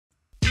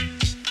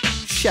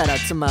Shout out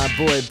to my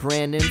boy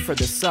Brandon for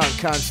the song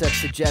concept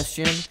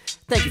suggestion.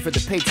 Thank you for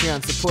the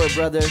Patreon support,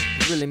 brother.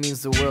 It really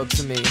means the world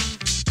to me.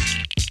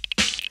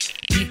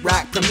 Beat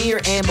Rock Premier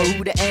and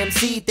Mahu the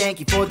MC. Thank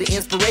you for the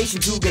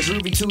inspiration to get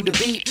groovy to the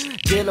beat.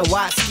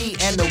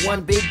 Dillawatsky and the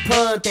one big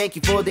pun. Thank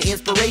you for the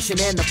inspiration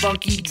and the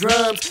funky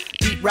drums.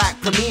 Beat Rock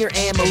Premier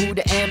and Mahu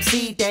the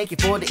MC. Thank you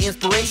for the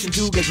inspiration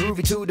to get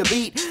groovy to the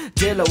beat.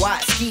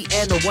 Dillawatsky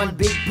and the one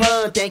big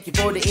pun. Thank you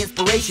for the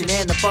inspiration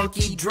and the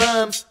funky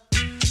drums.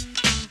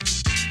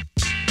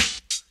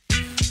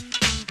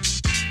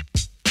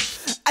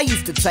 I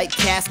used to type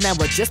cast, now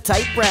I just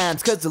type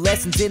rhymes, cause the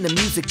lessons in the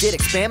music did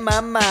expand my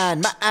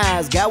mind. My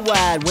eyes got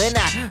wide when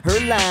I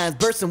heard lines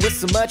bursting with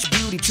so much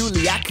beauty,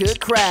 truly I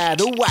could cry.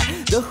 The why,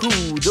 the who,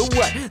 the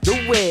what, the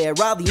where,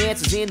 all the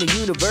answers in the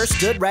universe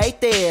stood right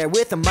there.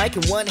 With a mic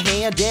in one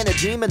hand and a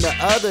dream in the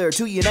other,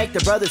 to unite the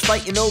brothers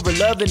fighting over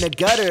love in the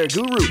gutter.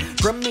 Guru,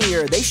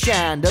 Premier, they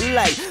shine the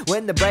light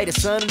when the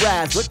brightest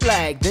sunrise looked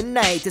like the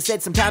night. They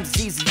said sometimes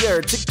it's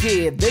easier to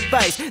give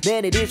advice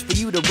than it is for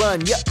you to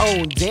run your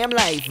own damn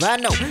life. I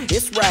know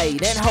it's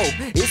right and hope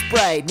it's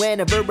bright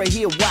whenever I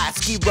hear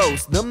Watsky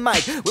roast the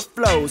mic with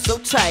flow so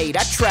tight.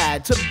 I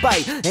tried to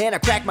bite and I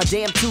cracked my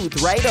damn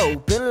tooth right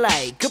open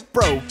like a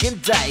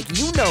broken dike.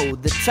 You know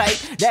the type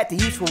that they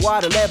use for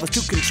water levels to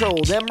control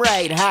them,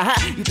 right?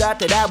 Haha, you thought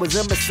that I was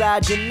a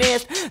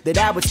misogynist, that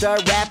I would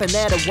start rapping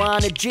that I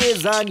wanted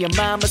jizz on your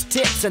mama's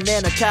tits and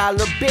then I call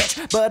her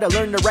bitch. But I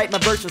learned to write my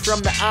verses from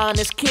the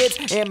honest kids,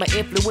 and my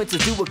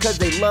influencers do it cause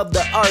they love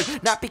the art,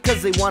 not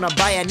because they wanna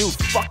buy a new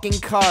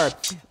fucking car.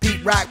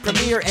 Beat Rock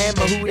Premier and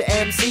Mahu the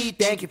MC.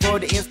 Thank you for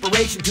the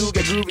inspiration to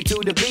get groovy to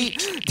the beat.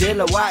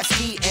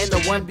 Dillawatsky and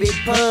the one big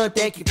pun.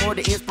 Thank you for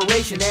the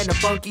inspiration and the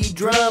funky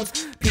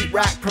drums. Pete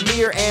Rock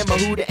Premier and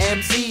Mahu the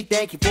MC.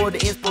 Thank you for the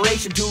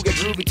inspiration to get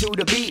groovy to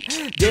the beat.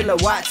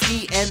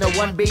 Dillawatsky and the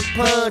one big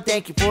pun.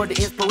 Thank you for the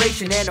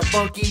inspiration and the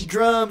funky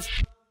drums.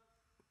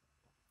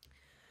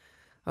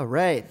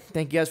 Alright,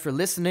 thank you guys for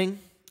listening.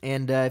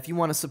 And if you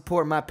want to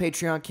support my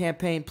Patreon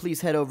campaign,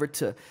 please head over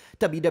to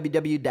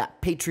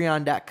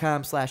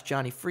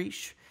www.patreon.com/Jonny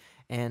Freesh.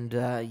 And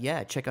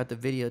yeah, check out the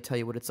video, tell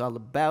you what it's all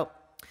about.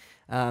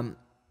 I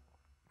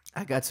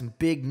got some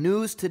big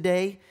news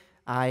today.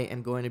 I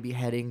am going to be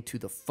heading to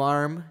the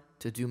farm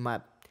to do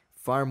my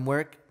farm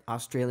work,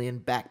 Australian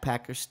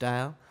backpacker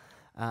style,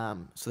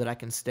 so that I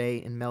can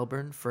stay in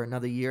Melbourne for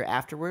another year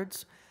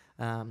afterwards.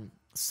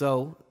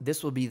 So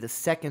this will be the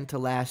second to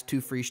last two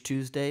Freesh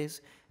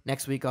Tuesdays.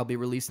 Next week, I'll be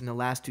releasing the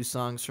last two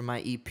songs from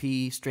my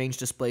EP, Strange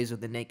Displays of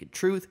the Naked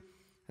Truth.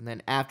 And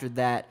then after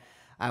that,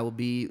 I will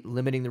be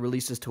limiting the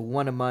releases to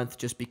one a month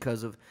just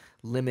because of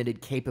limited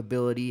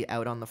capability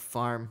out on the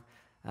farm.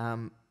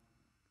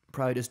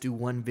 Probably just do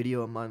one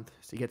video a month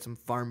to get some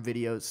farm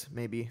videos,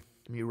 maybe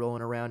me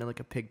rolling around in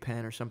like a pig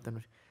pen or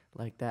something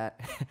like that.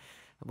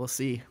 We'll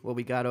see what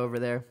we got over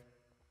there.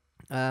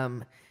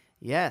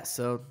 Yeah,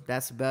 so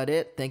that's about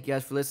it. Thank you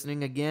guys for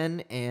listening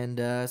again,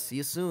 and see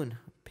you soon.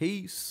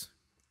 Peace.